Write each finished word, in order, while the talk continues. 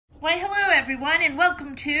Why, hello everyone, and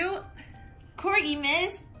welcome to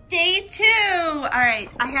Corgimas Day 2. All right,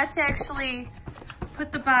 I had to actually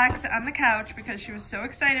put the box on the couch because she was so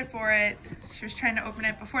excited for it. She was trying to open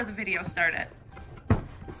it before the video started.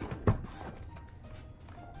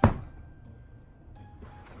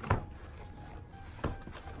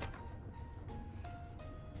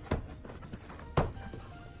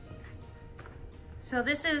 So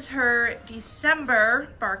this is her December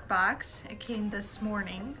BarkBox. It came this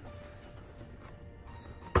morning.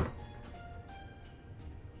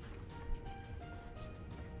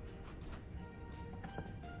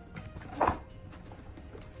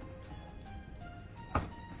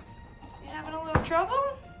 You having a little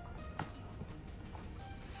trouble?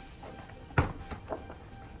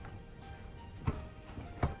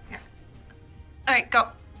 Here. All right, go.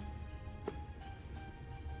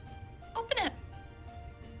 Open it.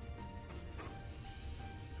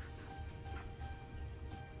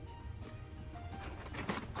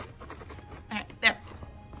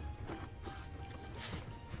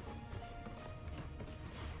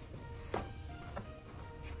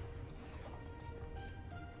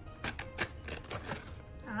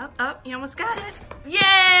 Up, you almost got it.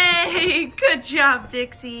 Yay! Good job,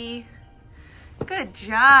 Dixie. Good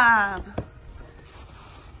job.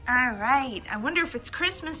 All right, I wonder if it's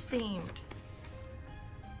Christmas themed.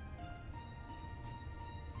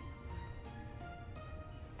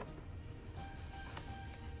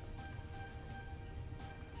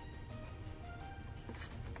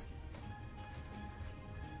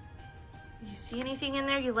 You see anything in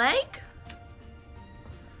there you like?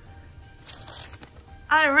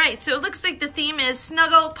 All right, so it looks like the theme is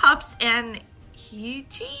Snuggle, Pups, and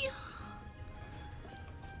Hygge?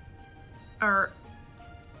 Or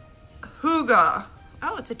Hygge.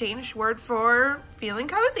 Oh, it's a Danish word for feeling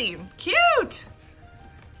cozy. Cute!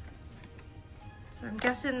 So I'm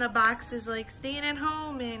guessing the box is like staying at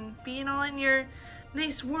home and being all in your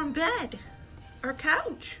nice warm bed or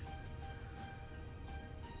couch.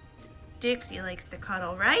 Dixie likes to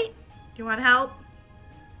cuddle, right? Do you want help?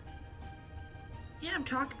 Yeah, I'm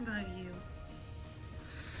talking about you.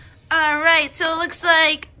 All right, so it looks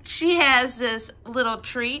like she has this little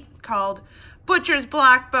treat called Butcher's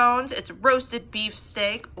Black Bones. It's roasted beef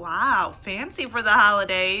steak. Wow, fancy for the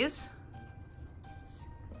holidays.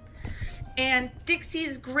 And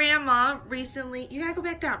Dixie's grandma recently, you gotta go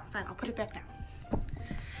back down. Fine, I'll put it back down.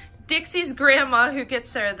 Dixie's grandma, who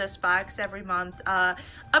gets her this box every month,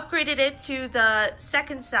 upgraded it to the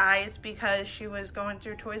second size because she was going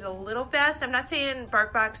through toys a little fast. I'm not saying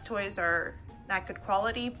BarkBox toys are not good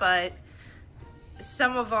quality, but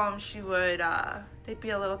some of them she would, they'd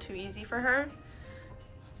be a little too easy for her.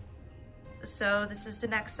 So this is the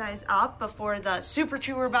next size up before the Super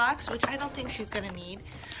Chewer box, which I don't think she's gonna need.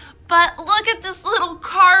 But look at this little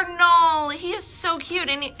cardinal. He is so cute,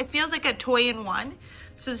 and it feels like a toy in one.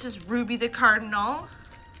 So this is Ruby the Cardinal.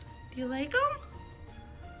 Do you like him?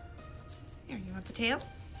 Here, you want the tail?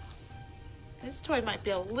 This toy might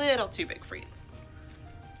be a little too big for you.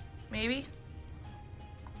 Maybe?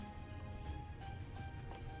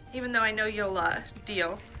 Even though I know you'll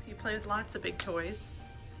deal. You play with lots of big toys.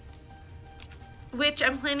 Which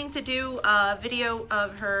I'm planning to do a video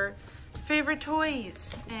of her favorite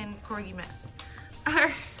toys in Corgimas.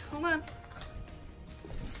 Alright, hold on.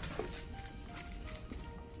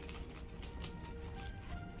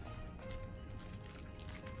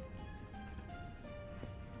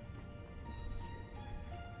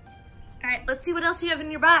 All right, let's see what else you have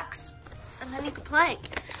in your box, and then you can play.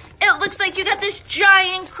 It looks like you got this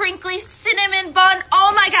giant crinkly cinnamon bun.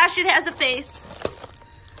 Oh my gosh, it has a face.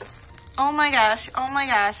 Oh my gosh, oh my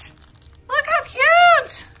gosh. Look how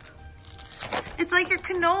cute. It's like your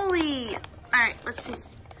cannoli. All right, let's see.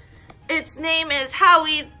 Its name is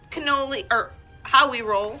Howie Cannoli, or Howie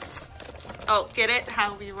Roll. Oh, get it?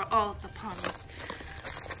 Howie Roll, oh, the puns.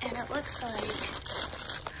 And it looks like,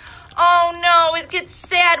 oh no, it gets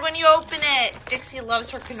sad when you open it. Dixie loves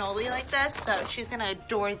her cannoli like this, so she's gonna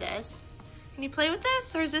adore this. Can you play with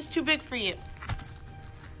this, or is this too big for you?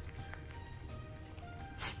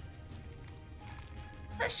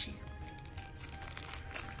 Bless you.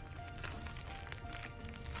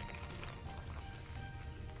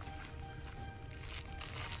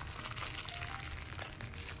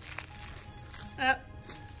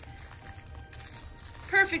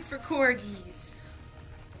 Perfect for corgis.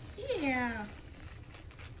 Yeah.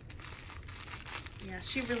 Yeah,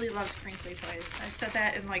 she really loves crinkly toys. I've said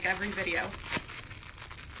that in like every video.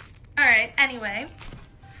 All right, anyway.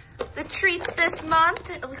 The treats this month,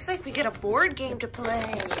 it looks like we get a board game to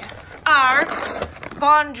play. Our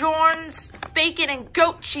Bonjour's bacon and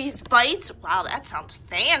goat cheese bites. Wow, that sounds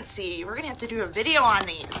fancy. We're gonna have to do a video on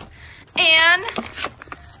these. And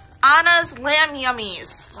Anna's lamb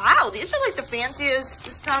yummies. Wow, these are like the fanciest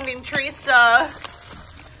sounding treats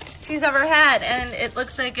she's ever had. And it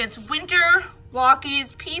looks like it's winter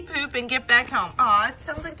walkies, pee poop, and get back home. Aw, it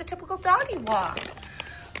sounds like the typical doggy walk.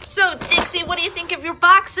 So Dixie, what do you think of your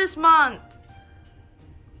box this month?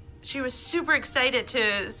 She was super excited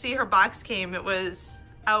to see her box came. It was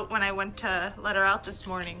out when I went to let her out this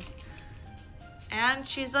morning. And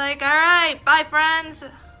she's like, all right, bye friends.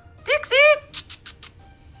 Dixie!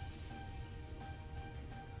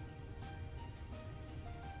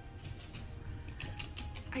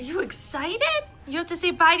 Are you excited? You have to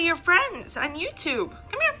say bye to your friends on YouTube.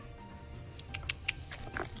 Come here.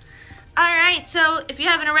 All right, so if you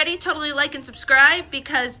haven't already, totally like and subscribe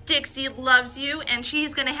because Dixie loves you and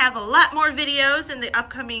she's gonna have a lot more videos in the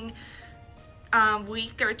upcoming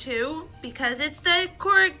week or two because it's the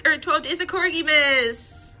 12 days of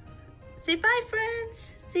Corgimas. Say bye,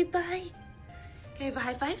 friends. Say bye. Can I have a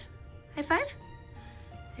high five? High five?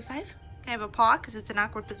 High five? Can I have a paw because it's an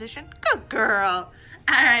awkward position? Good girl.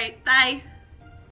 All right, bye.